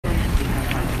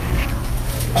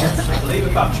believe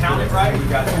if I've counted right, we've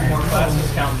got 2 more classes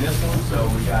counting this one. So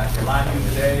we got Elihu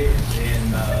today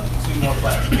and 2 more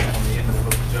classes on the end of the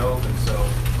book of Job. And so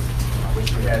I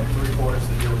wish we had 3 quarters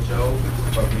to deal with Job,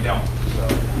 but we don't. So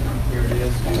here it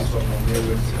is. This is what we're going to deal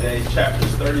with today.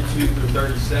 Chapters 32 through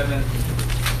 37,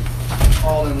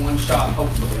 all in one shot,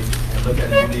 hopefully, and look at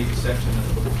a unique section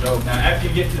of the book of Job. Now, after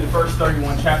you get to the first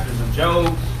 31 chapters of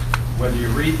Job, whether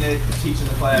you're reading it, teaching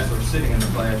the class, or sitting in the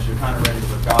class, you're kind of ready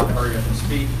for God to hurry up and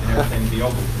speak and everything to be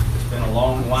over. It's been a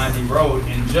long, winding road,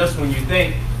 and just when you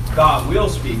think God will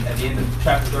speak at the end of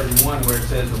chapter 31, where it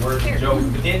says the words of Job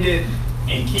ended,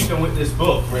 in keeping with this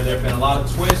book, where there have been a lot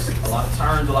of twists, a lot of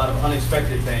turns, a lot of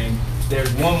unexpected things,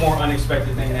 there's one more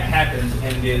unexpected thing that happens,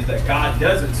 and it is that God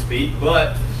doesn't speak,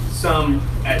 but some,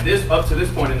 up to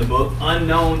this point in the book,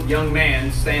 unknown young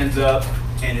man stands up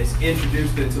and is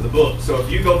introduced into the book. So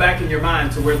if you go back in your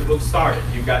mind to where the book started,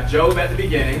 you've got Job at the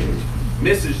beginning,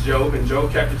 Mrs. Job in Job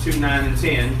chapter 2, 9, and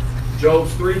 10,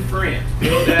 Job's 3 friends,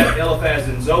 Bildad, Eliphaz,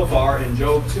 and Zophar in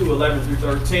Job 2, 11 through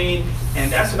 13,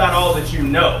 and that's about all that you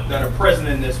know that are present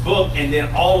in this book. And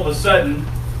then all of a sudden,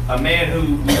 a man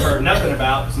who we heard nothing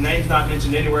about, his name's not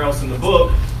mentioned anywhere else in the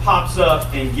book, pops up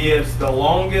and gives the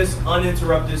longest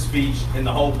uninterrupted speech in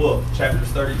the whole book, chapters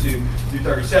 32 through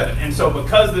 37. And so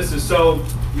because this is so,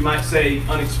 you might say,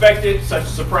 unexpected, such a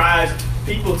surprise,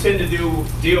 people tend to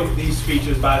deal with these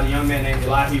speeches by the young man named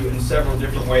Elihu in several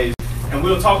different ways. And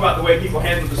we'll talk about the way people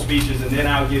handle the speeches, and then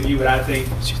I'll give you what I think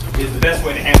is the best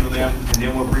way to handle them, and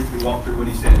then we'll briefly walk through what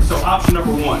he said. So option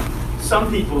number 1. Some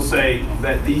people say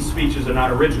that these speeches are not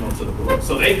original to the book.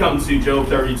 So they come to Job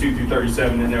 32 through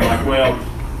 37, and they're like, well,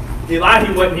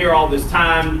 Elihu wasn't here all this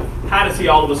time. How does he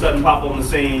all of a sudden pop on the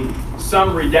scene? Some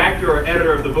redactor or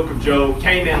editor of the book of Job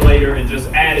came in later and just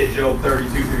added Job 32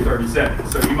 through 37.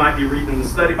 So you might be reading the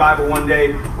study Bible one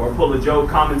day or pull a Job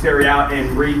commentary out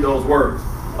and read those words.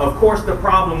 Of course, the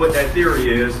problem with that theory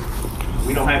is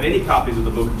we don't have any copies of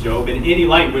the book of Job in any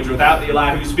language without the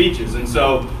Elihu speeches. And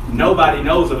so nobody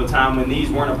knows of a time when these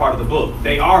weren't a part of the book.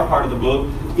 They are a part of the book,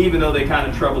 even though they kind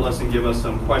of trouble us and give us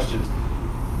some questions.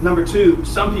 Number 2,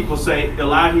 some people say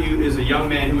Elihu is a young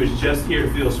man who is just here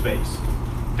to fill space.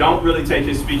 Don't really take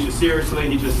his speeches seriously.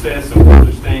 He just says some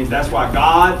foolish things. That's why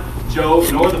God,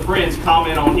 Job, nor the friends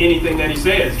comment on anything that he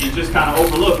says. He just kind of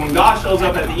overlooked. When God shows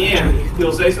up at the end,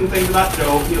 he'll say some things about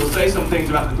Job. He'll say some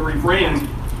things about the 3 friends,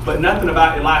 but nothing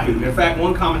about Elihu. In fact,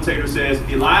 one commentator says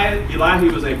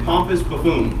Elihu is a pompous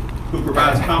buffoon who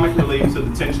provides comic relief to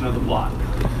the tension of the plot.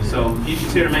 So he's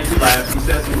just here to make you laugh. He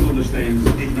says some foolish things.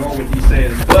 Ignore what he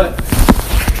says. But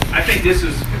I think this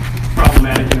is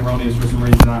problematic and erroneous for some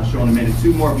reason I'll show in a minute.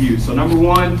 2 more views. So number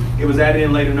 1, it was added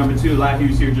in later. Number 2,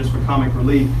 Elihu's here just for comic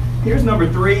relief. Here's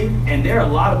number 3, and there are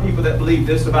a lot of people that believe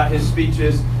this about his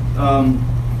speeches,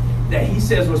 that he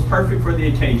says was perfect for the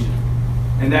occasion.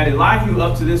 And that Elihu,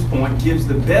 up to this point, gives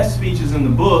the best speeches in the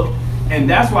book, and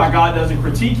that's why God doesn't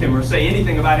critique him or say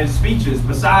anything about his speeches.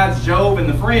 Besides Job and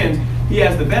the friends, he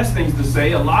has the best things to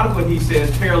say. A lot of what he says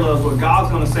parallels what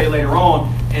God's going to say later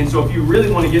on. And so if you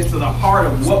really want to get to the heart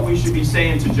of what we should be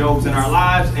saying to Job's in our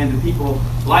lives and to people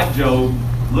like Job,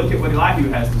 look at what Elihu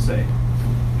has to say.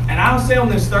 And I'll say on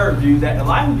this 3rd view that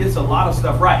Elihu gets a lot of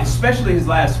stuff right, especially his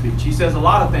last speech. He says a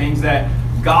lot of things that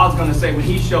God's going to say when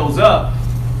he shows up,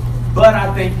 but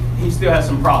I think he still has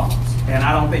some problems. And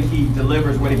I don't think he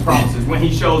delivers what he promises. When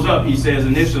he shows up, he says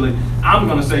initially, I'm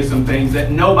going to say some things that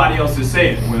nobody else has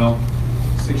said. Well,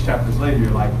 6 chapters later,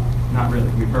 you're like, not really.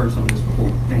 We've heard some of this before.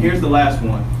 And here's the last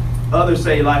one. Others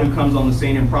say Elihu comes on the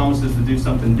scene and promises to do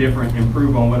something different,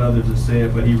 improve on what others have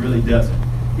said, but he really doesn't.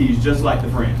 He's just like the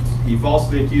friends. He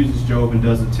falsely accuses Job and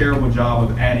does a terrible job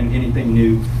of adding anything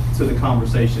new to the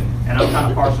conversation. And I'm kind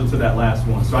of partial to that last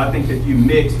one. So I think if you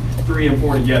mix 3 and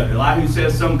 4 together, Elihu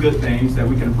says some good things that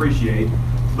we can appreciate,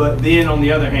 but then on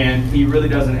the other hand, he really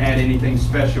doesn't add anything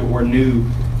special or new.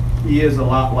 He is a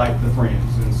lot like the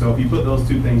friends. And so if you put those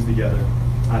 2 things together,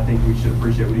 I think we should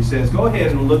appreciate what he says. Go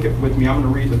ahead and look at with me. I'm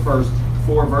going to read the first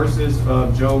 4 verses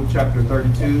of Job chapter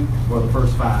 32, or the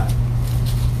first 5.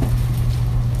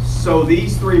 So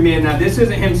these 3 men, now this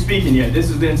isn't him speaking yet. This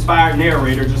is the inspired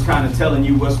narrator just kind of telling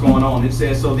you what's going on. It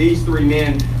says, so these 3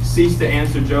 men ceased to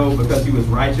answer Job because he was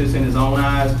righteous in his own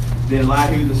eyes. Then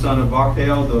Elihu, the son of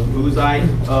Barchel, the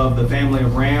Uzite of the family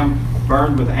of Ram,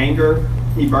 burned with anger.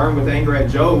 He burned with anger at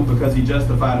Job because he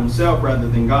justified himself rather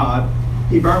than God.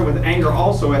 He burned with anger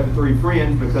also at the 3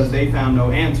 friends because they found no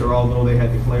answer, although they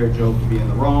had declared Job to be in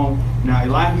the wrong. Now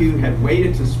Elihu had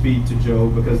waited to speak to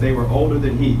Job because they were older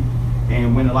than he.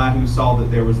 And when Elihu saw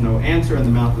that there was no answer in the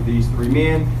mouth of these 3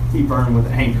 men, he burned with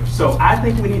anger. So I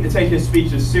think we need to take his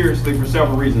speeches seriously for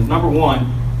several reasons. Number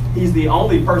 1, He's the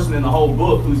only person in the whole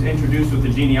book who's introduced with the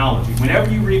genealogy.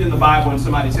 Whenever you read in the Bible and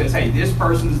somebody says, hey, this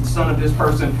person is the son of this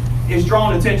person, it's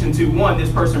drawing attention to, one,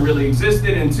 this person really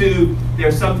existed, and two,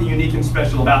 there's something unique and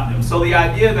special about them. So the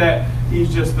idea that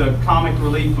he's just the comic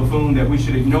relief buffoon that we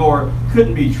should ignore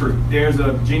couldn't be true. There's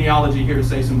a genealogy here to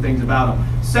say some things about him.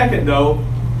 Second, though,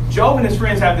 Job and his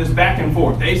friends have this back and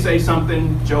forth. They say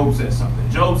something, Job says something.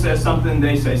 Job says something,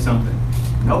 they say something.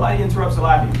 Nobody interrupts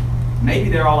Elihu. Maybe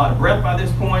they're all out of breath by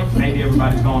this point. Maybe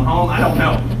everybody's going home. I don't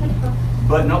know.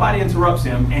 But nobody interrupts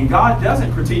him, and God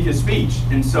doesn't critique his speech.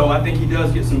 And so I think he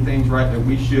does get some things right that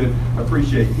we should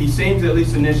appreciate. He seems, at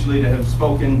least initially, to have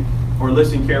spoken or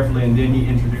listened carefully, and then he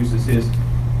introduces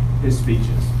his speeches.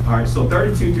 All right, so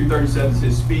 32 through 37 is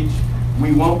his speech.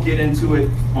 We won't get into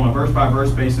it on a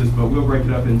verse-by-verse basis, but we'll break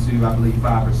it up into, I believe,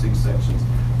 5 or 6 sections.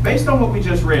 Based on what we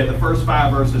just read, the first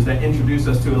 5 verses that introduce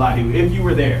us to Elihu, if you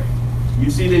were there, you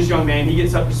see this young man, he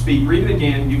gets up to speak. Read it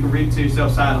again. You can read it to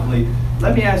yourself silently.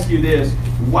 Let me ask you this.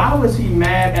 Why was he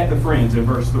mad at the friends in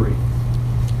verse 3?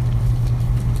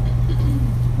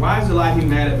 Why is Elihu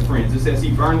mad at the friends? It says he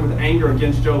burned with anger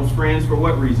against Job's friends. For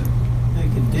what reason? They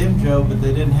condemned Job, but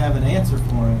they didn't have an answer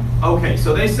for him. Okay,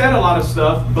 so they said a lot of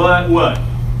stuff, but what?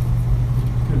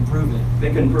 Couldn't prove it. They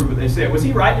couldn't prove what they said. Was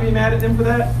he right to be mad at them for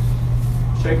that?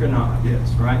 Shake or nod?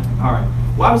 Yes, right? All right.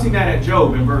 Why was he mad at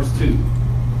Job in verse 2?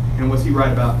 And was he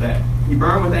right about that? He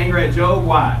burned with anger at Job.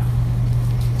 Why?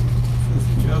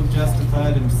 Because Job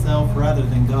justified himself rather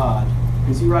than God.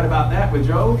 Is he right about that with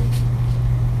Job?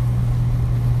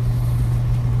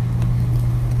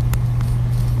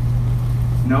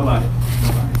 Nobody.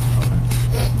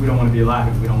 Okay. We don't want to be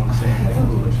Elihu. We don't want to say anything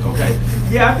foolish. Okay.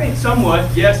 Yeah, I think somewhat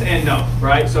yes and no,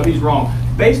 right? So he's wrong.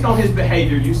 Based on his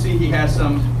behavior, you see he has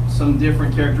some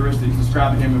different characteristics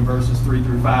describing him in verses 3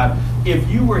 through 5. If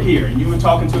you were here and you were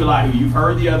talking to Elihu, you've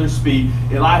heard the others speak,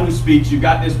 Elihu speaks, you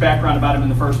got this background about him in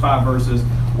the first 5 verses,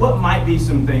 what might be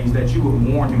some things that you would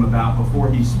warn him about before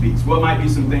he speaks? What might be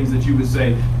some things that you would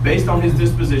say, based on his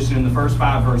disposition in the first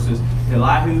 5 verses,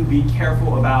 Elihu, be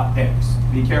careful about X,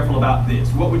 be careful about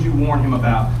this. What would you warn him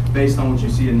about based on what you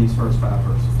see in these first 5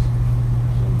 verses?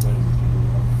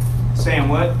 Saying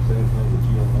what?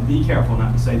 Be careful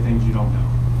not to say things you don't know.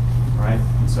 Right?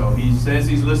 And so he says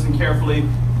he's listening carefully.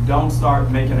 Don't start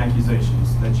making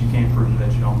accusations that you can't prove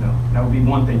that you don't know. That would be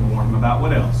one thing to warn him about.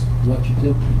 What else? Watch your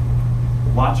temper.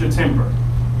 Watch your temper.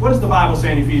 What does the Bible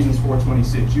say in Ephesians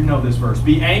 4:26? You know this verse.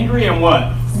 Be angry and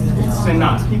what? Sin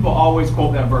not. People always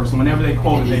quote that verse, and whenever they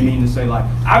quote it, they mean to say, like,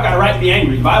 I've got a right to be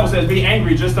angry. The Bible says be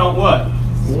angry, just don't what?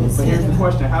 But here's the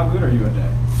question, how good are you at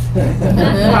that?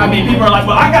 I mean, people are like,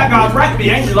 well, I got God's right to be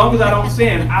angry as long as I don't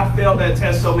sin. I failed that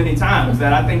test so many times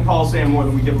that I think Paul's saying more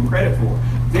than we give him credit for.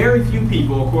 Very few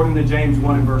people, according to James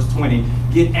 1 and verse 20,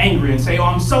 get angry and say, oh,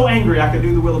 I'm so angry I could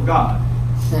do the will of God.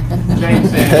 James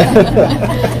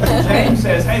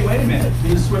says, hey, wait a minute.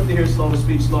 Be swift to hear, slow to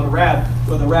speak, slow to wrath,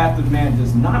 for the wrath of man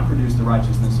does not produce the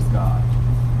righteousness of God.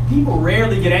 People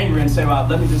rarely get angry and say, well,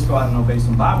 let me just go out and obey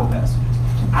some Bible passages.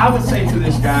 I would say to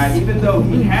this guy, even though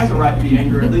he has a right to be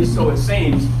angry, at least so it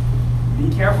seems, be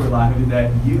careful, Elihu, that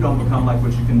you don't become like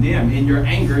what you condemn. In your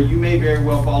anger, you may very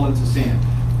well fall into sin.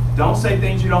 Don't say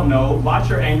things you don't know. Watch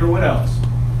your anger. What else?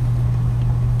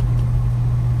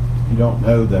 You don't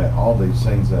know that all these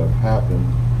things that have happened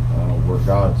were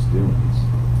God's doings.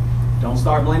 Don't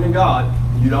start blaming God.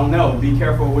 You don't know. Be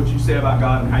careful what you say about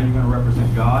God and how you're going to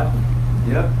represent God.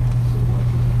 Yep.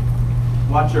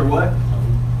 Watch your what?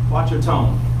 Watch your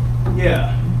tone.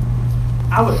 Yeah.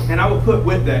 I would put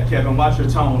with that, Kevin, watch your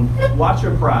tone, watch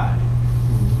your pride.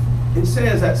 It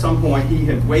says at some point he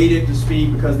had waited to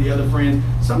speak because the other friends,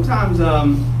 sometimes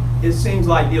it seems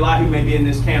like Elihu may be in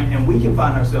this camp, and we can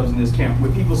find ourselves in this camp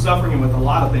with people suffering with a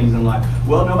lot of things in life.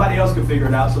 Well, nobody else could figure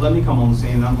it out, so let me come on the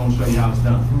scene and I'm going to show you how it's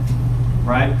done.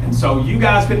 Right? And so you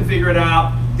guys couldn't figure it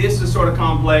out. This is sort of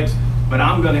complex. But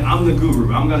I'm the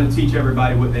guru. I'm going to teach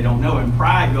everybody what they don't know. And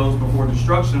pride goes before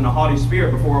destruction, and a haughty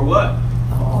spirit before what?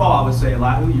 Fall. I would say,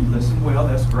 Elihu, you've listened well.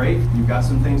 That's great. You've got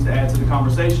some things to add to the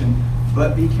conversation.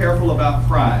 But be careful about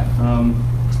pride.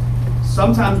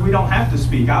 Sometimes we don't have to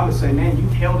speak. I would say, man,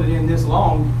 you've held it in this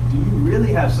long. Do you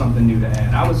really have something new to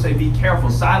add? I would say be careful.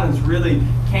 Silence really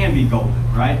can be golden,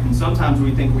 right? And sometimes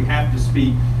we think we have to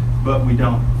speak, but we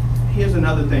don't. Here's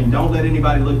another thing. Don't let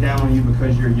anybody look down on you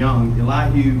because you're young.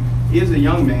 Elihu is a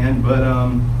young man, but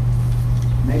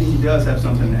maybe he does have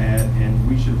something to add, and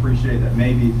we should appreciate that.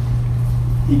 Maybe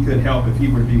he could help if he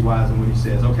were to be wise in what he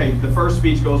says. Okay, the first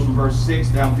speech goes from verse 6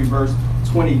 down through verse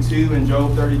 22 in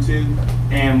Job 32,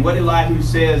 and what Elihu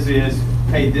says is,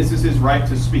 hey, this is his right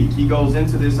to speak. He goes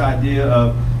into this idea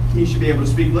of he should be able to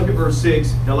speak. Look at verse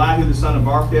 6. Elihu the son of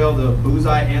Barchel the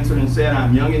Buzite answered and said, I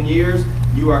am young in years,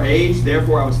 you are aged,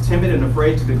 therefore I was timid and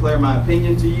afraid to declare my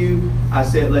opinion to you. I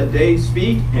said, let days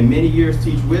speak, and many years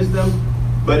teach wisdom.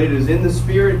 But it is in the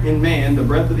spirit in man, the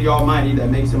breath of the Almighty, that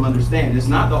makes him understand. It's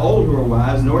not the old who are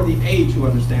wise, nor the aged who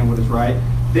understand what is right.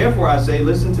 Therefore I say,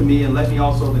 listen to me, and let me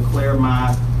also declare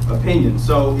my opinion.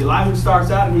 So Elihu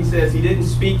starts out and he says he didn't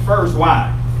speak first.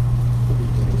 Why?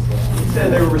 He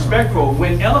said they were respectful.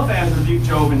 When Eliphaz rebuked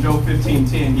Job in Job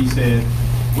 15:10, he said,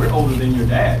 we're older than your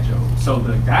dad, Job. So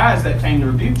the guys that came to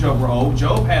rebuke Job were old.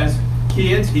 Job has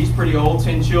kids, he's pretty old,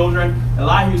 10 children.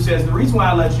 Elihu says, the reason why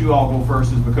I let you all go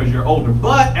first is because you're older.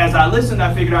 But as I listened,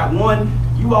 I figured out, one,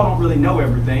 you all don't really know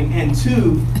everything. And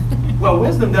two, well,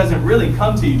 wisdom doesn't really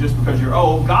come to you just because you're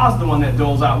old. God's the one that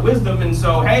doles out wisdom. And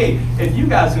so, hey, if you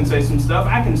guys can say some stuff,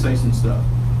 I can say some stuff.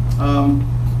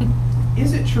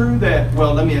 Is it true that,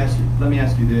 well, let me ask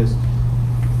you this.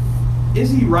 Is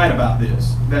he right about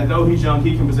this? That though he's young,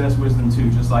 he can possess wisdom too,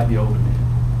 just like the older man?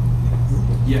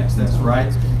 Yes, that's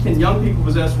right. Can young people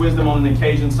possess wisdom on an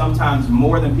occasion, sometimes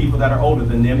more than people that are older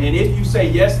than them? And if you say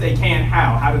yes, they can,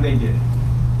 how? How do they get it?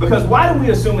 Because why do we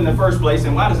assume in the first place,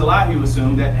 and why does Elihu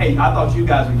assume that, hey, I thought you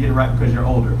guys would get it right because you're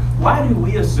older? Why do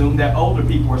we assume that older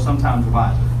people are sometimes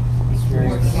wiser?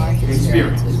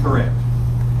 Experience, correct.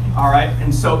 All right,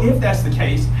 and so if that's the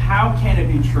case, how can it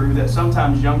be true that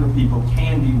sometimes younger people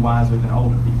can be wiser than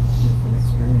older people?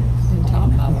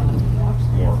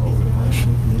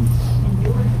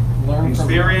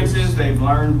 Experiences, they've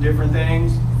learned different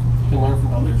things. You can learn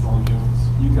from others' wrongdoings.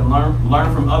 You can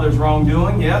learn from others'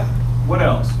 wrongdoing, yep. What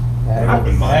else?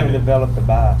 Haven't developed a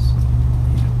bias.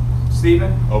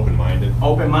 Stephen? Open-minded.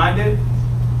 Open-minded?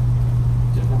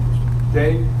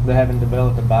 Dave? They haven't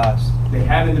developed a bias. They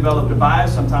haven't developed a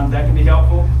bias. Sometimes that can be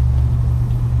helpful.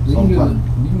 You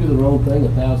can do the wrong thing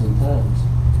 1,000 times,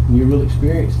 and you're real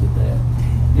experienced at that.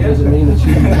 Yeah. Doesn't mean that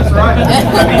you. That's right. I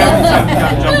mean, every time you got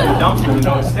to jump in the dumpster to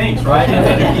know it stinks, right? And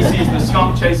then if he sees the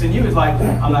skunk chasing you, he's like,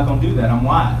 I'm not going to do that. I'm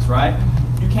wise, right?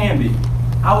 You can be.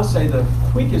 I would say the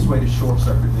quickest way to short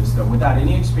circuit this, though, without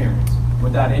any experience,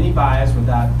 without any bias,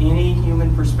 without any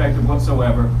human perspective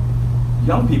whatsoever,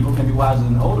 young people can be wiser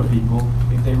than older people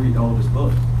if they read the oldest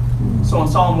book. So in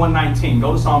Psalm 119,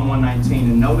 go to Psalm 119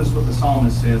 and notice what the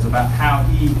psalmist says about how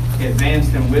he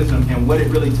advanced in wisdom and what it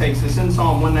really takes. It's in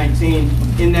Psalm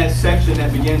 119, in that section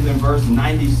that begins in verse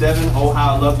 97, oh,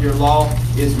 how I love your law,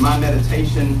 it's my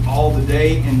meditation all the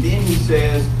day. And then he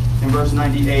says in verse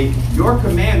 98, your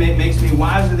commandment makes me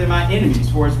wiser than my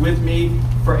enemies, for it's with me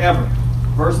forever.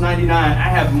 Verse 99, I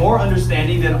have more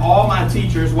understanding than all my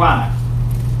teachers. Why?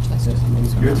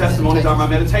 Your testimonies are my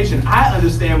meditation. I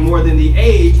understand more than the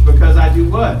age because I do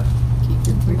what? Keep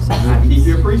your precepts. I keep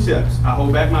your precepts. I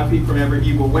hold back my feet from every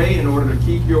evil way in order to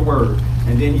keep your word.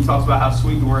 And then he talks about how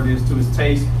sweet the word is to his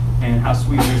taste and how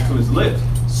sweet it is to his lips.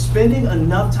 Spending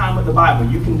enough time with the Bible.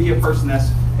 You can be a person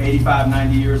that's 85,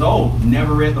 90 years old,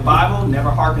 never read the Bible, never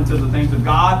hearkened to the things of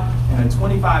God, and a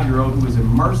 25-year-old who has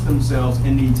immersed themselves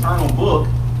in the eternal book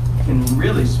can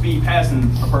really speed past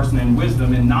a person in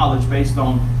wisdom and knowledge based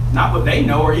on not what they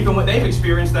know or even what they've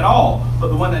experienced at all, but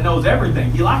the one that knows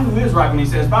everything. Elihu is right when he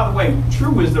says, by the way,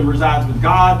 true wisdom resides with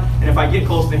God, and if I get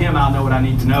close to him, I'll know what I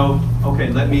need to know. Okay,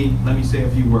 let me say a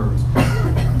few words.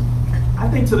 I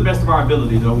think to the best of our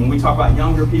ability, though, when we talk about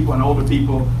younger people and older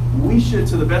people, we should,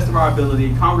 to the best of our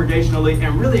ability, congregationally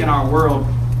and really in our world,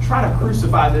 try to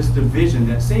crucify this division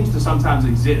that seems to sometimes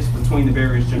exist between the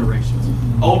various generations.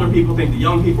 Older people think the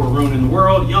young people are ruining the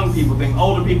world. Young people think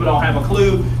older people don't have a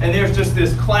clue. And there's just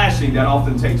this clashing that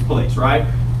often takes place, right?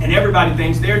 And everybody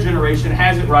thinks their generation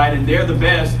has it right and they're the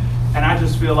best. And I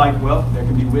just feel like, well, there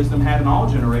can be wisdom had in all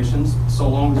generations so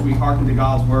long as we hearken to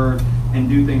God's word and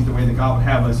do things the way that God would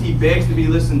have us. He begs to be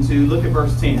listened to. Look at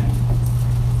verse 10.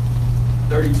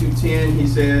 32:10, he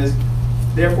says,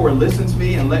 therefore listen to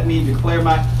me and let me declare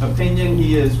my opinion.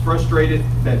 He is frustrated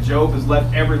that Job has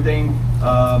left everything.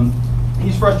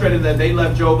 He's frustrated that they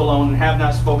left Job alone and have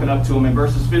not spoken up to him. In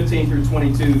verses 15 through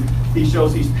 22, he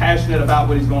shows he's passionate about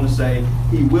what he's going to say.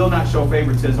 He will not show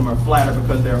favoritism or flatter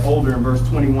because they're older. In verse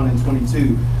 21 and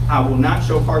 22, I will not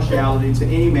show partiality to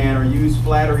any man or use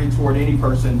flattery toward any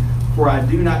person, for I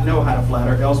do not know how to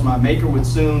flatter, else my maker would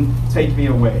soon take me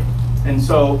away. And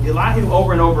so Elihu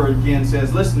over and over again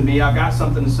says, listen to me, I've got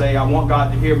something to say. I want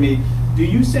God to hear me. Do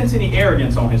you sense any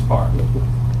arrogance on his part?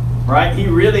 Right? He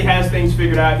really has things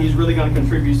figured out. He's really going to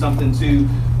contribute something to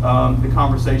the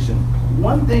conversation.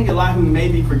 One thing Elihu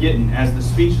may be forgetting as the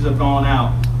speeches have gone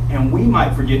out, and we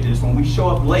might forget this when we show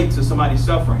up late to somebody's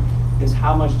suffering, is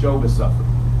how much Job has suffered.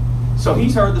 So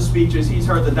he's heard the speeches, he's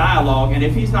heard the dialogue, and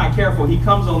if he's not careful, he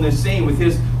comes on this scene with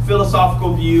his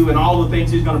philosophical view and all the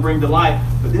things he's going to bring to light.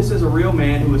 But this is a real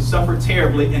man who has suffered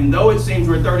terribly, and though it seems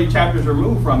we're 30 chapters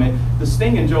removed from it, the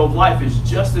sting in Job's life is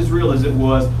just as real as it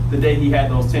was the day he had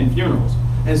those 10 funerals.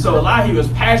 And so Elihu is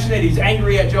passionate, he's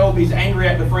angry at Job, he's angry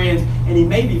at the friends, and he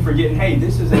may be forgetting, hey,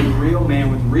 this is a real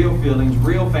man with real feelings,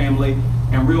 real family,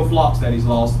 and real flocks that he's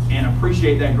lost, and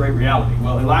appreciate that great reality.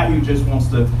 Well, Elihu just wants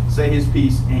to say his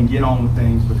piece and get on with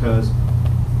things because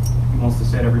he wants to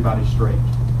set everybody straight.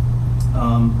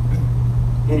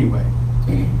 Anyway,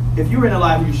 if you were in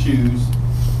Elihu's shoes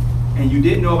and you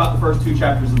didn't know about the first 2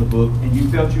 chapters of the book and you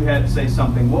felt you had to say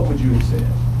something, what would you have said?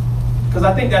 Because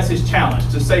I think that's his challenge,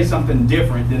 to say something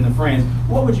different than the friends.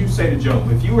 What would you say to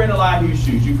Job? If you were in Elihu's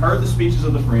shoes, you've heard the speeches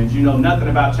of the friends, you know nothing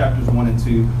about chapters 1 and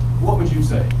 2, what would you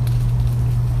say?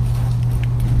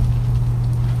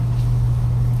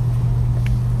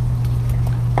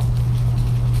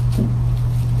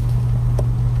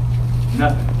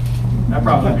 Nothing. That'd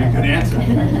probably be a good answer.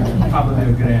 Probably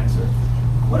a good answer.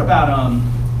 What about,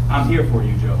 I'm here for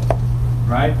you, Job,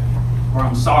 right? Or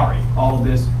I'm sorry, all of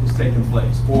this is taking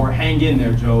place. Or hang in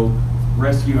there, Job.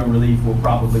 Rescue and relief will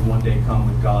probably one day come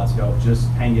with God's help. Just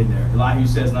hang in there. Elihu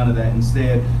says none of that.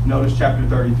 Instead, notice chapter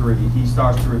 33. He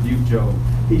starts to rebuke Job.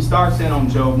 He starts in on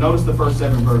Job. Notice the first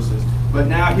 7 verses. But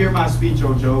now hear my speech,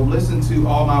 O Job. Listen to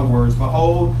all my words.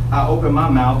 Behold, I open my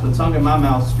mouth. The tongue in my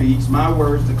mouth speaks. My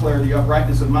words declare the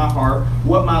uprightness of my heart.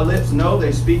 What my lips know,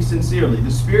 they speak sincerely.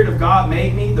 The Spirit of God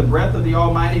made me. The breath of the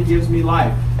Almighty gives me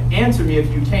life. Answer me if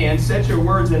you can. Set your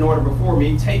words in order before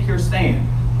me. Take your stand.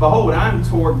 Behold, I am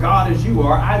toward God as you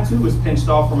are. I too was pinched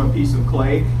off from a piece of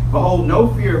clay. Behold, no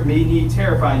fear of me need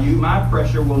terrify you. My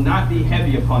pressure will not be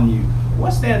heavy upon you.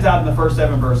 What stands out in the first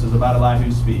 7 verses about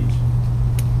Elihu's speech?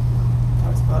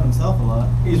 Talks about himself a lot.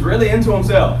 He's really into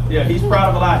himself. Yeah, he's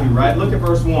proud of Elihu, right? Look at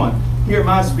verse 1. Hear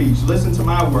my speech. Listen to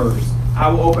my words. I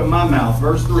will open my mouth.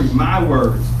 Verse 3. My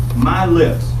words. My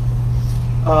lips.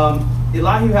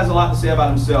 Elihu has a lot to say about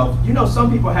himself. You know, some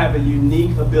people have a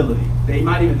unique ability. They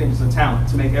might even think it's a talent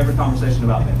to make every conversation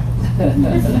about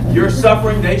them. You're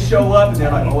suffering, they show up, and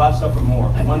they're like, oh, I've suffered more.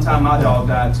 One time my dog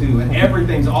died too, and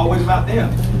everything's always about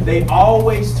them. They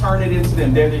always turn it into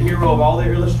them. They're the hero of all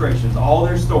their illustrations, all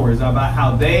their stories about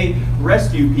how they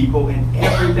rescue people, and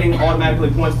everything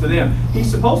automatically points to them. He's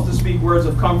supposed to speak words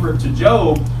of comfort to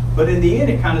Job, but in the end,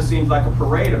 it kind of seems like a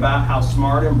parade about how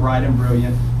smart and bright and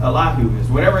brilliant Elihu is.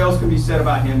 Whatever else can be said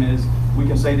about him is, we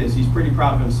can say this, he's pretty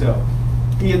proud of himself.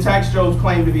 He attacks Job's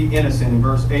claim to be innocent in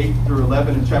verse 8 through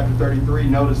 11 in chapter 33.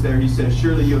 Notice there he says,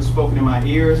 surely you have spoken in my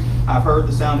ears. I've heard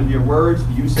the sound of your words.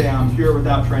 You say I'm pure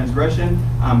without transgression.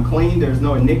 I'm clean. There's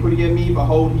no iniquity in me.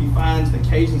 Behold, he finds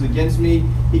occasions against me.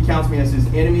 He counts me as his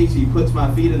enemies. He puts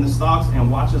my feet in the stocks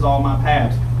and watches all my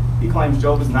paths. He claims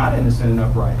Job is not innocent and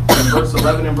upright. In verse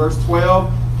 11 and verse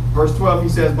 12, he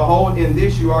says, behold, in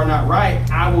this you are not right.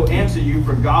 I will answer you,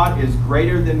 for God is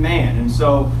greater than man. And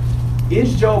so,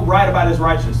 is Job right about his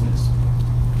righteousness?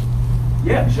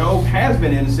 Yeah, Job has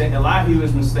been innocent. Elihu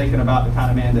is mistaken about the kind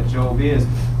of man that Job is.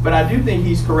 But I do think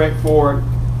he's correct for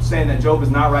saying that Job is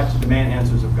not right to demand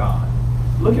answers of God.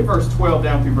 Look at verse 12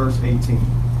 down through verse 18.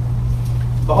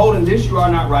 Behold, in this you are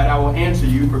not right. I will answer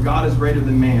you, for God is greater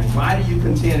than man. Why do you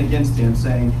contend against him,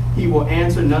 saying, he will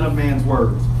answer none of man's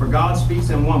words? For God speaks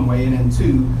in one way, and in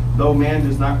two, though man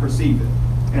does not perceive it.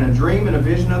 In a dream and a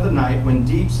vision of the night, when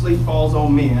deep sleep falls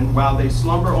on men, while they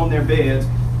slumber on their beds,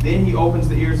 then he opens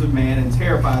the ears of man and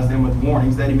terrifies them with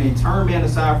warnings, that he may turn man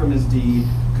aside from his deed,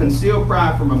 conceal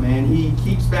pride from a man. He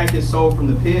keeps back his soul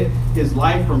from the pit, his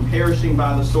life from perishing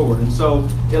by the sword. And so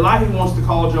Elihu wants to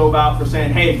call Job out for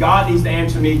saying, hey, God needs to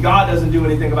answer me. God doesn't do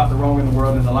anything about the wrong in the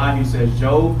world. And Elihu says,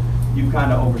 Job, you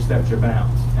kind of overstepped your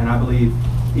bounds. And I believe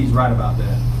he's right about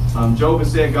that. Job has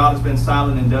said God has been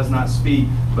silent and does not speak,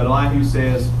 but Elihu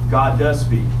says God does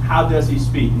speak. How does he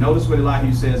speak? Notice what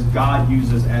Elihu says God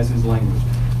uses as his language.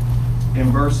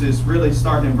 In verses, really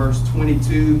starting in verse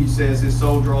 22, he says his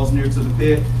soul draws near to the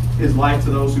pit, his life to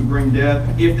those who bring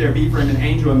death. If there be for him an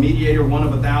angel, a mediator, one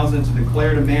of 1,000, to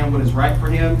declare to man what is right for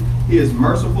him, he is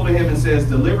merciful to him and says,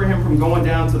 deliver him from going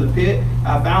down to the pit.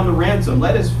 I found the ransom.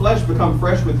 Let his flesh become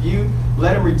fresh with youth.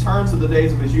 Let him return to the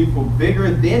days of his youthful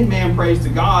vigor. Then man prays to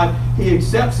God. He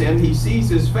accepts him. He sees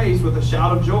his face with a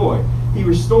shout of joy. He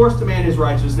restores to man his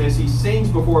righteousness. He sings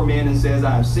before men and says,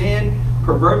 I have sinned,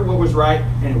 perverted what was right,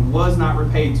 and it was not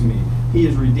repaid to me. He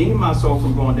has redeemed my soul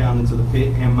from going down into the pit,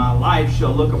 and my life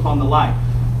shall look upon the light.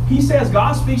 He says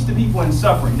God speaks to people in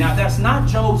suffering. Now, that's not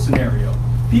Job's scenario.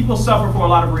 People suffer for a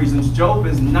lot of reasons. Job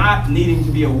is not needing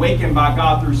to be awakened by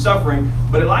God through suffering,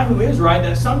 but Elihu is right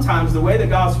that sometimes the way that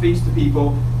God speaks to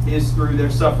people is through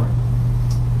their suffering.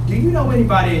 Do you know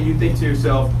anybody and you think to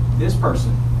yourself, this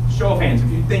person show of hands, if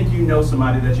you think you know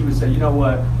somebody that you would say, you know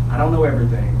what, I don't know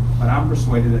everything, but I'm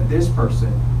persuaded that this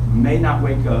person may not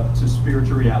wake up to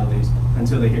spiritual realities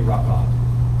until they hit rock bottom.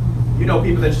 You know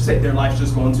people that you say their life's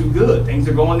just going too good, things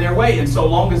are going their way, and so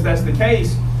long as that's the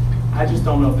case, I just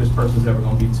don't know if this person's ever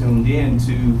going to be tuned in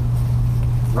to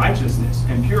righteousness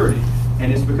and purity.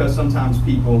 And it's because sometimes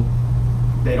people,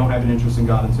 they don't have an interest in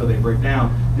God until they break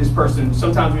down. This person,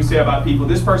 sometimes we say about people,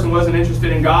 this person wasn't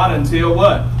interested in God until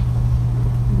what?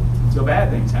 Until bad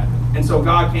things happen. And so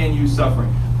God can use suffering.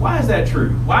 Why is that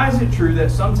true? Why is it true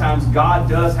that sometimes God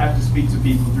does have to speak to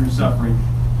people through suffering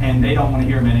and they don't want to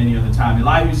hear him at any other time?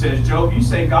 Elihu says, Job, you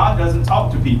say God doesn't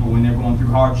talk to people when they're going through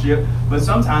hardship, but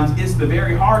sometimes it's the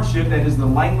very hardship that is the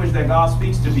language that God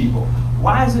speaks to people.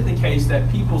 Why is it the case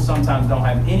that people sometimes don't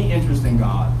have any interest in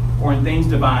God or in things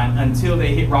divine until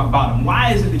they hit rock bottom?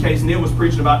 Why is it the case, Neil was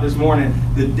preaching about this morning,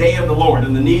 the day of the Lord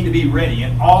and the need to be ready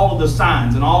and all of the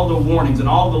signs and all the warnings and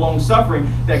all the long suffering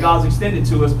that God's extended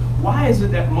to us? Why is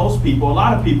it that most people, a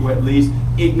lot of people at least,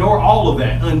 ignore all of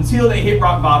that until they hit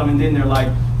rock bottom and then they're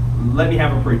like, let me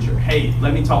have a preacher. Hey,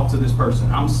 let me talk to this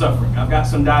person. I'm suffering. I've got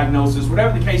some diagnosis,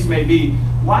 whatever the case may be.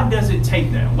 Why does it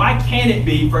take that? Why can't it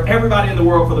be for everybody in the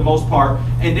world for the most part,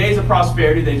 in days of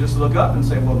prosperity, they just look up and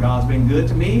say, well, God's been good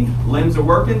to me. Limbs are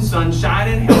working, sun's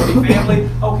shining, healthy family.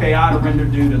 Okay, I render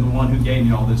due to the one who gave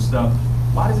me all this stuff.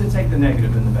 Why does it take the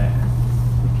negative and the bad?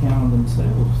 They count on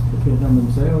themselves, depend on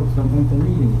themselves, don't think they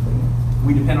need anything.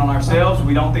 We depend on ourselves.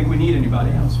 We don't think we need anybody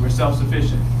else. We're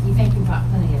self-sufficient. You think you've got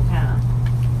plenty of time.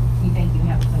 You think you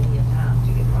have plenty of time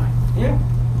to get right. Yeah.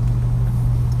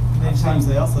 Many times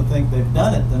they also think they've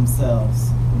done it themselves.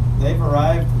 They've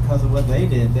arrived because of what they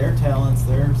did, their talents,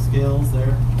 their skills,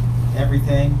 their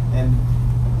everything, and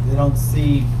they don't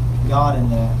see God in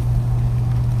that.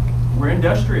 We're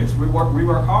industrious. We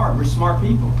work hard. We're smart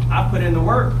people. I put in the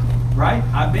work, right?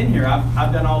 I've been here.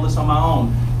 I've done all this on my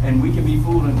own. And we can be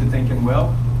fooled into thinking,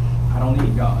 well, I don't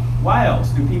need God. Why else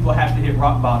do people have to hit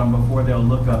rock bottom before they'll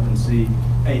look up and see,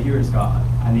 hey, here is God.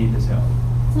 I need his help.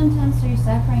 Sometimes through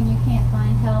suffering you can't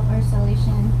find help or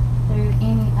solution through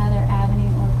any other avenue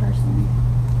or person.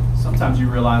 Sometimes you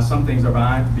realize some things are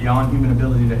beyond human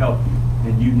ability to help you,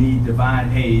 and you need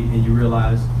divine aid, and you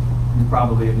realize you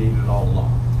probably have needed it all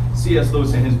along. C.S.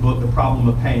 Lewis, in his book, The Problem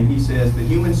of Pain, he says, the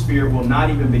human spirit will not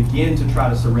even begin to try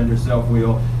to surrender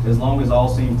self-will as long as all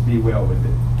seems to be well with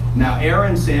it. Now, error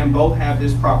and sin both have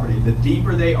this property. The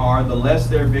deeper they are, the less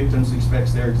their victims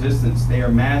expects their existence. They are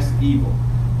masked evil.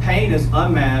 Pain is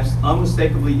unmasked,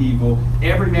 unmistakably evil.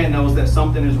 Every man knows that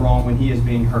something is wrong when he is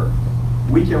being hurt.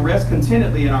 We can rest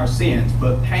contentedly in our sins,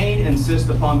 but pain insists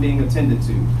upon being attended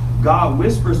to. God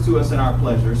whispers to us in our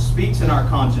pleasure, speaks in our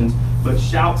conscience, but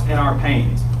shouts in our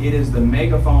pains. It is the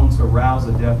megaphone to rouse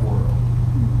a deaf world.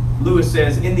 Lewis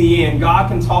says, in the end, God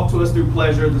can talk to us through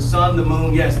pleasure. The sun, the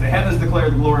moon, yes, the heavens declare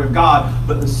the glory of God,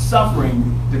 but the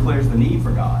suffering declares the need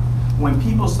for God. When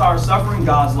people start suffering,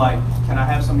 God's like, can I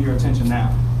have some of your attention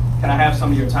now? Can I have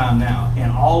some of your time now?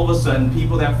 And all of a sudden,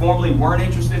 people that formerly weren't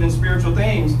interested in spiritual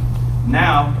things,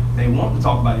 now they want to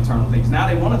talk about eternal things. Now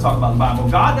they want to talk about the Bible.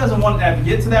 God doesn't want that to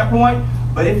get to that point,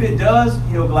 but if it does,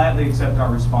 he'll gladly accept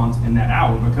our response in that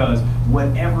hour, because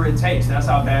whatever it takes, that's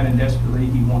how bad and desperately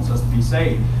he wants us to be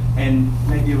saved. And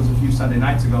maybe it was a few Sunday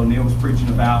nights ago, Neil was preaching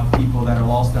about people that are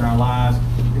lost in our lives.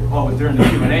 Well, it was during the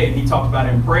Q&A, and he talked about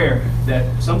in prayer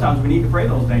that sometimes we need to pray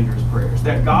those dangerous prayers,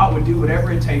 that God would do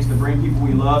whatever it takes to bring people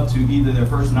we love to either their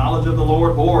first knowledge of the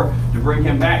Lord or to bring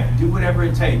him back. Do whatever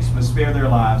it takes, but spare their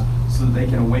lives so that they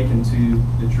can awaken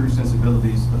to the true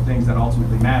sensibilities of things that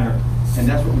ultimately matter. And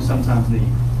that's what we sometimes need.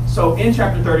 So in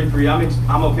chapter 33,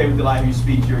 I'm okay with Elihu's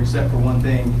speech here, except for one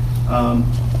thing.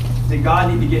 Did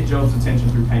God need to get Job's attention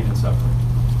through pain and suffering?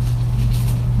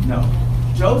 No.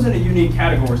 Job's in a unique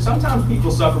category. Sometimes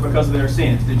people suffer because of their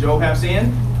sins. Did Job have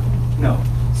sin? No.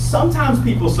 Sometimes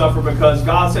people suffer because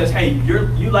God says, hey,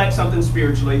 you lack something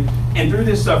spiritually, and through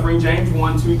this suffering, James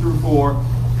 1, 2 through 4,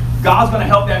 God's going to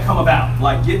help that come about.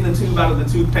 Like getting the tube out of the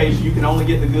toothpaste, you can only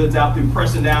get the goods out through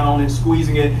pressing down on it,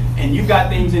 squeezing it, and you've got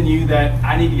things in you that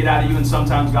I need to get out of you, and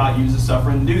sometimes God uses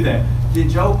suffering to do that. Did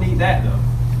Job need that, though?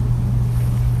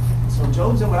 So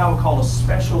Job's in what I would call a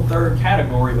special third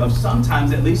category of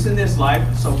sometimes, at least in this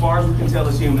life, so far as we can tell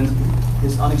as humans,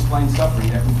 this unexplained suffering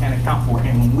that we can't account for.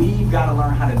 And we've got to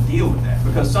learn how to deal with that,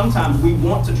 because sometimes we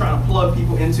want to try to plug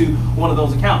people into one of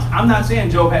those accounts. I'm not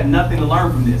saying Job had nothing to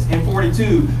learn from this. In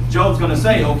 42, Job's going to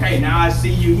say, okay, now I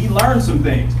see you. He learned some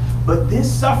things. But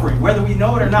this suffering, whether we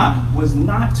know it or not, was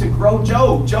not to grow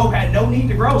Job. Job had no need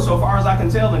to grow, so far as I can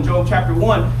tell in Job chapter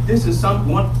 1. This is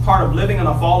one part of living in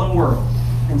a fallen world.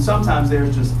 And sometimes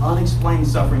there's just unexplained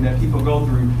suffering that people go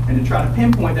through, and to try to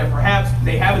pinpoint that perhaps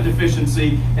they have a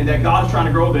deficiency and that God is trying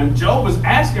to grow them. Job was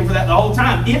asking for that the whole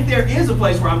time. If there is a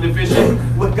place where I'm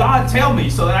deficient, would God tell me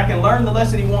so that I can learn the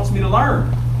lesson he wants me to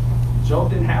learn? Job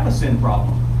didn't have a sin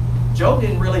problem. Job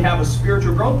didn't really have a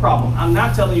spiritual growth problem. I'm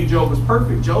not telling you Job was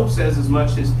perfect. Job says as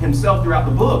much as himself throughout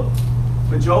the book.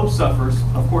 But Job suffers,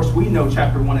 of course, we know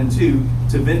chapter 1 and 2,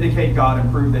 to vindicate God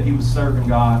and prove that he was serving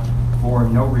God for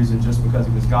no reason, just because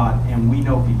he was God. And we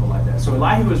know people like that. So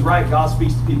Elihu was right. God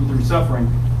speaks to people through suffering.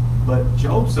 But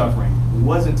Job's suffering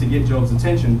wasn't to get Job's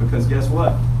attention, because guess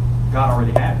what? God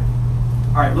already had it.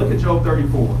 All right, look at Job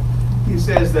 34. He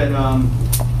says that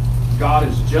God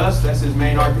is just. That's his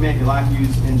main argument.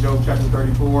 Elihu's in Job chapter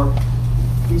 34.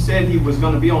 He said he was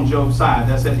going to be on Job's side.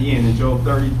 That's at the end. In Job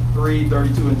 33,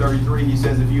 32, and 33, he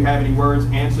says, if you have any words,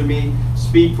 answer me.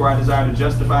 Speak, for I desire to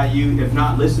justify you. If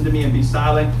not, listen to me and be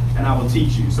silent, and I will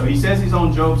teach you. So he says he's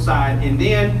on Job's side, and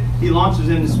then he launches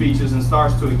into speeches and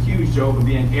starts to accuse Job of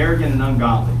being arrogant and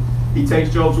ungodly. He takes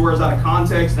Job's words out of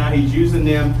context. Now he's using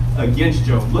them against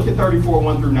Job. Look at 34,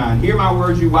 1 through 9. Hear my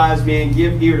words, you wise men.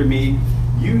 Give ear to me.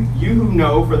 You who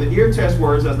know, for the ear tests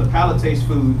words as the palate tastes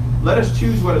food. Let us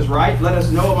choose what is right. Let us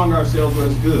know among ourselves what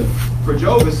is good. For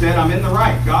Job has said, I'm in the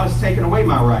right. God has taken away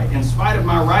my right. In spite of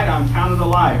my right, I am counted a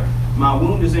liar. My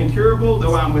wound is incurable,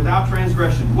 though I am without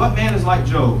transgression. What man is like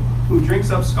Job, who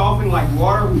drinks up scoffing like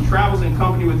water, who travels in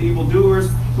company with evildoers,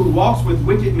 who walks with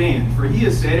wicked men? For he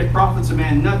has said, it profits a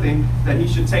man nothing that he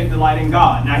should take delight in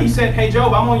God. Now he said, hey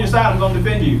Job, I'm on your side. I'm going to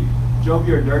defend you. Job,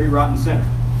 you're a dirty, rotten sinner.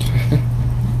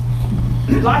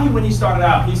 Elihu, when he started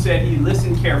out, he said he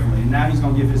listened carefully, and now he's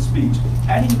going to give his speech.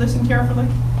 Had he listened carefully?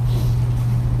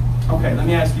 Okay, let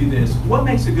me ask you this. What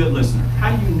makes a good listener?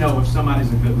 How do you know if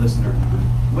somebody's a good listener?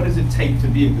 What does it take to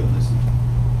be a good listener?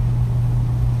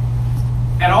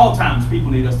 At all times,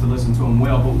 people need us to listen to them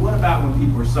well, but what about when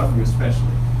people are suffering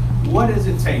especially? What does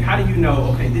it take? How do you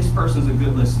know, okay, this person's a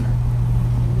good listener?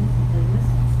 They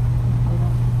listen.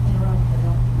 They don't interrupt. They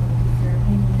don't put their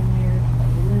opinion in there.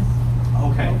 They listen.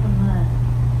 Okay. Open mind.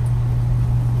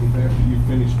 If after you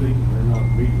finish speaking, they're not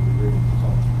immediately ready to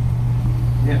talk.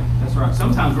 Yeah, that's right.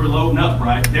 Sometimes we're loading up,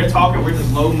 right? They're talking, we're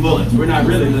just loading bullets. We're not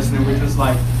really listening. We're just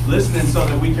like listening so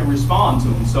that we can respond to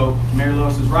them. So Mary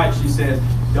Lois is right. She says,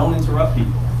 don't interrupt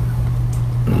people.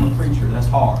 I'm a preacher. That's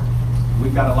hard.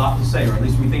 We've got a lot to say, or at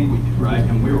least we think we do, right?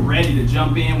 And we're ready to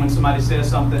jump in when somebody says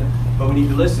something, but we need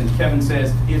to listen. Kevin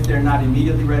says, if they're not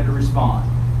immediately ready to respond,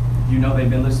 you know they've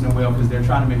been listening well because they're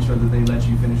trying to make sure that they let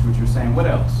you finish what you're saying. What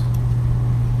else?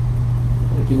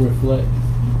 They can reflect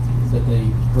that they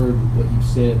heard what you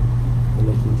said, and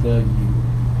they can tell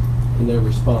you in their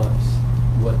response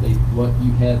what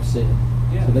you have said.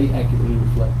 Yeah. So they accurately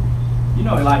reflect. You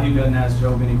know, Elihu doesn't ask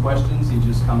Job any questions. He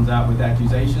just comes out with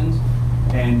accusations.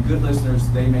 And good listeners,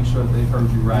 they make sure that they've heard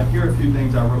you right. Here are a few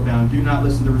things I wrote down. Do not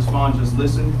listen to respond, just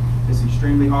listen. It's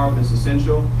extremely hard, but it's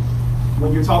essential.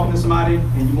 When you're talking to somebody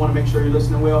and you want to make sure you're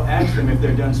listening well, ask them if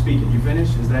they're done speaking. You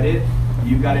finished? Is that it?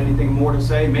 You got anything more to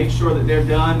say? Make sure that they're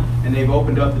done and they've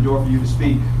opened up the door for you to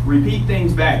speak. Repeat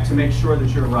things back to make sure that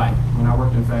you're right. When I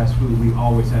worked in fast food, we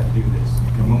always had to do this.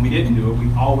 And when we didn't do it,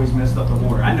 we always messed up the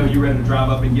order. I know you're ready to drive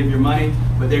up and give your money,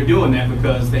 but they're doing that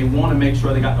because they want to make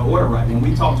sure they got the order right. When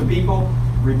we talk to people,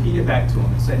 repeat it back to them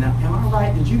and say, now, am I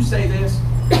right? Did you say this?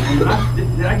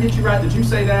 Did I get you right? Did you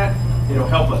say that? It'll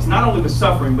help us, not only with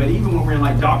suffering, but even when we're in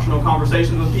like doctrinal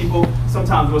conversations with people,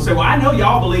 sometimes we'll say, well, I know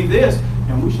y'all believe this.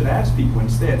 And we should ask people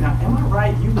instead, now, am I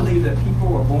right? You believe that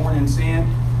people are born in sin?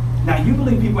 Now, you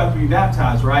believe people have to be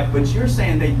baptized, right? But you're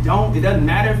saying they don't. It doesn't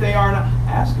matter if they are or not.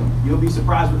 Ask them. You'll be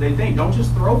surprised what they think. Don't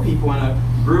just throw people in a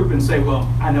group and say, well,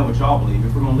 I know what y'all believe.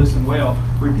 If we're going to listen well,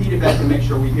 repeat it back to make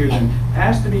sure we hear them.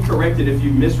 Ask to be corrected if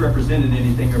you misrepresented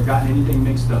anything or gotten anything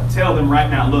mixed up. Tell them right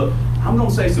now, look, I'm going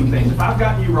to say some things. If I've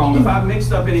gotten you wrong, if I've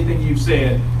mixed up anything you've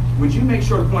said, would you make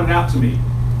sure to point it out to me?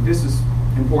 This is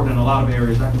important in a lot of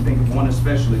areas. I can think of one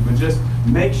especially, but just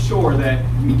make sure that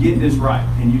you get this right.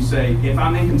 And you say, if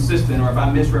I'm inconsistent or if I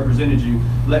misrepresented you,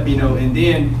 let me know. And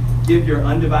then give your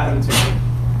undivided attention.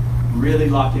 Really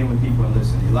lock in with people and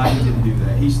listen. Elijah didn't do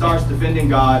that. He starts defending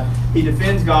God. He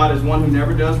defends God as one who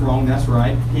never does wrong. That's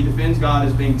right. He defends God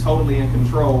as being totally in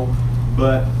control.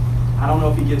 But I don't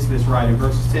know if he gets this right. In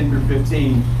verses 10 through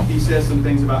 15, he says some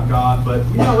things about God. But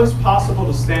you know, it's possible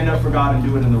to stand up for God and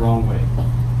do it in the wrong way.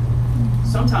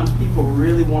 Sometimes people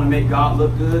really want to make God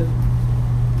look good,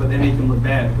 but they make him look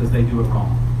bad because they do it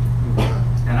wrong.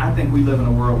 And I think we live in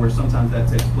a world where sometimes that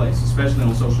takes place, especially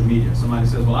on social media. Somebody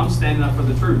says, well, I'm standing up for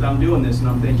the truth. I'm doing this. And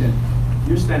I'm thinking,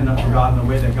 you're standing up for God in a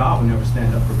way that God would never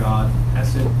stand up for God.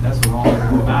 That's it. That's the wrong way to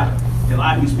go about it.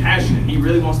 Elihu's passionate. He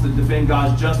really wants to defend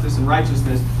God's justice and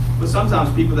righteousness. But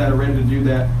sometimes people that are ready to do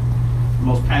that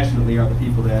most passionately are the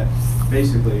people that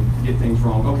basically get things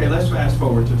wrong. Okay, let's fast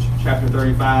forward to chapter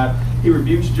 35. He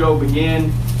rebukes Job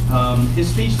again. His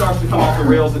speech starts to come off the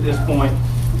rails at this point.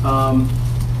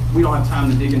 We don't have time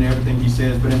to dig into everything he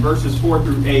says, but in verses 4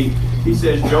 through 8, he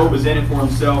says Job is in it for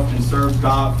himself and serves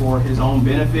God for his own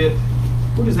benefit.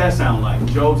 What does that sound like?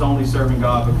 Job's only serving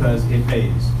God because it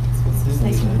pays.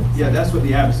 Yeah, that's what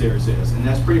the adversary says, and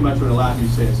that's pretty much what Elihu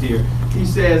says here. He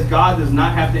says God does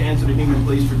not have to answer the human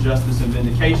pleas for justice and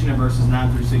vindication in verses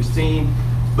 9 through 16.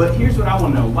 But here's what I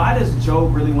want to know. Why does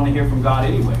Job really want to hear from God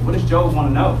anyway? What does Job want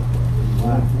to know?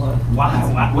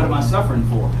 Why? What am I suffering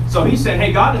for? So he said,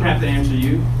 hey, God didn't have to answer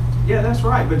you. Yeah, that's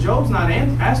right. But Job's not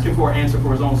asking for an answer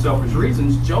for his own selfish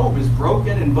reasons. Job is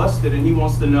broken and busted, and he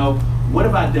wants to know, what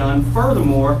have I done?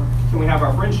 Furthermore, can we have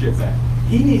our friendship back?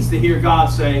 He needs to hear God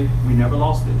say, we never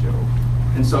lost it, Job.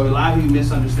 And so Elihu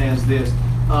misunderstands this.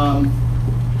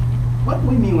 What do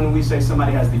we mean when we say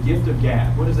somebody has the gift of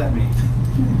gab? What does that mean?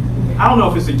 I don't know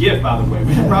if it's a gift, by the way.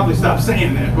 We should probably stop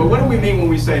saying that. But what do we mean when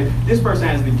we say this person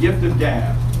has the gift of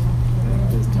gab?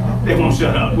 They won't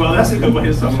shut up. Well, that's a good way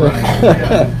to summarize it.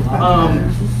 Yeah.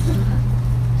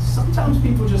 Sometimes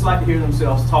people just like to hear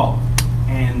themselves talk.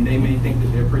 And they may think that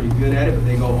they're pretty good at it, but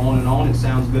they go on and on. It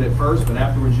sounds good at first, but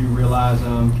afterwards you realize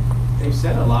they've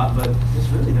said a lot, but this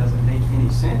really doesn't make any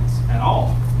sense at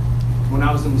all. When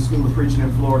I was in the school of preaching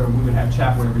in Florida, we would have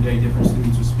chapel every day. Different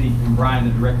students would speak, and Brian,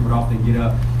 the director, would often get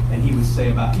up, and he would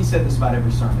say he said this about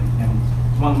every sermon. And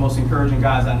he's one of the most encouraging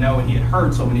guys I know, and he had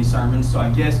heard so many sermons, so I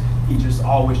guess he just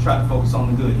always tried to focus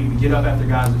on the good. He would get up after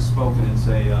guys had spoken and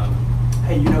say,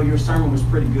 hey, your sermon was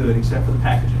pretty good, except for the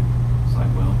packaging. It's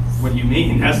like, well, what do you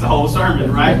mean? That's the whole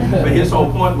sermon, right? But his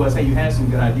whole point was, hey, you had some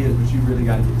good ideas, but you really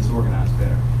got to get this organized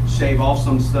better. Shave off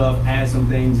some stuff, add some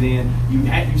things in.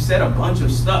 You said a bunch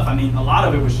of stuff. I mean, a lot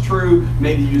of it was true.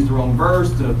 Maybe you used the wrong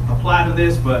verse to apply to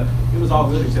this, but it was all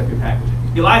good except your packaging.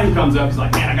 Elihu comes up, he's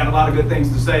like, man, I got a lot of good things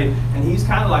to say. And he's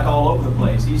kind of like all over the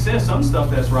place. He says some stuff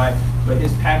that's right, but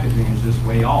his packaging is just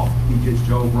way off. He gets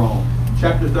Job wrong.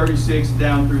 Chapter 36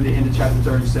 down through the end of chapter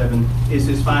 37 is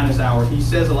his finest hour. He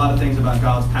says a lot of things about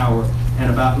God's power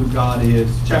and about who God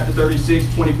is. Chapter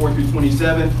 36, 24 through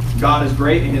 27, God is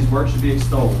great and his work should be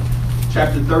extolled.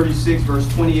 Chapter 36, verse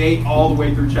 28, all the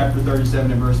way through chapter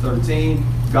 37 and verse 13,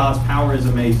 God's power is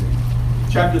amazing.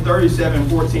 Chapter 37,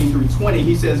 14 through 20,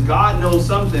 he says God knows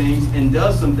some things and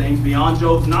does some things beyond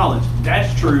Job's knowledge.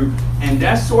 That's true. And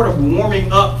that's sort of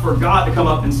warming up for God to come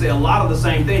up and say a lot of the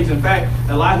same things. In fact,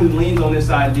 Elihu leans on this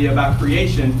idea about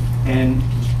creation, and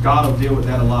God will deal with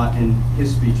that a lot in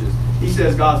his speeches. He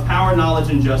says God's power, knowledge,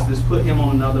 and justice put him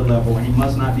on another level, and he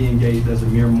must not be engaged as a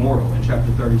mere mortal in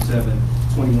chapter 37,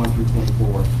 21 through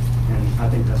 24. And I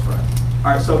think that's right.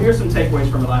 All right, so here's some takeaways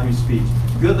from Elihu's speech.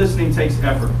 Good listening takes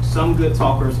effort. Some good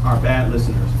talkers are bad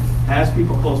listeners. Ask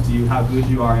people close to you how good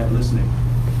you are at listening,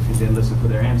 and then listen for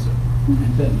their answer.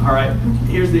 All right,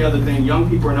 here's the other thing. Young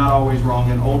people are not always wrong,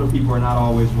 and older people are not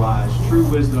always wise. True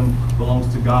wisdom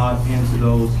belongs to God and to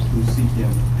those who seek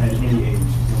him at any age,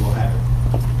 and will have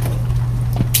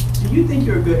it. Do you think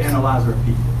you're a good analyzer of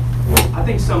people? I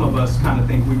think some of us kind of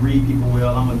think we read people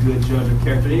well. I'm a good judge of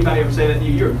character. Anybody ever say that to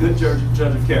you? You're a good judge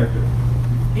of character.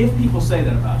 If people say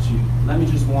that about you, let me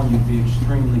just warn you to be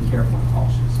extremely careful and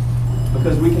cautious.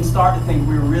 Because we can start to think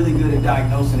we're really good at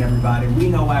diagnosing everybody. We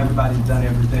know why everybody's done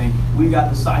everything. We got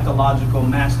the psychological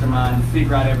mastermind to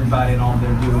figure out everybody and all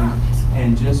they're doing.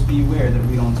 And just beware that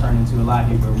we don't turn into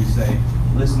Elihu where we say,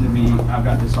 listen to me, I've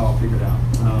got this all figured out.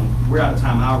 We're out of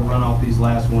time. I'll run off these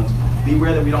last ones.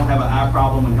 Beware that we don't have an eye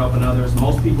problem when helping others.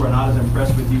 Most people are not as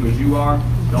impressed with you as you are.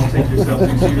 Don't take yourself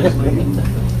too seriously.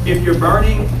 If you're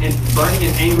burning and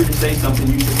angry to say something,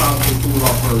 you should probably cool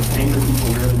off first. Angry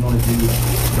people really want to do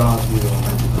God's will.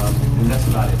 And that's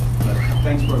about it. But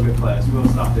thanks for a good class. We'll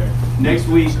stop there. Next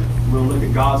week, we'll look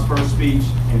at God's first speech,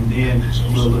 and then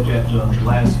we'll look at the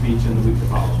last speech in the week that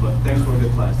follows. But thanks for a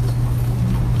good class this week.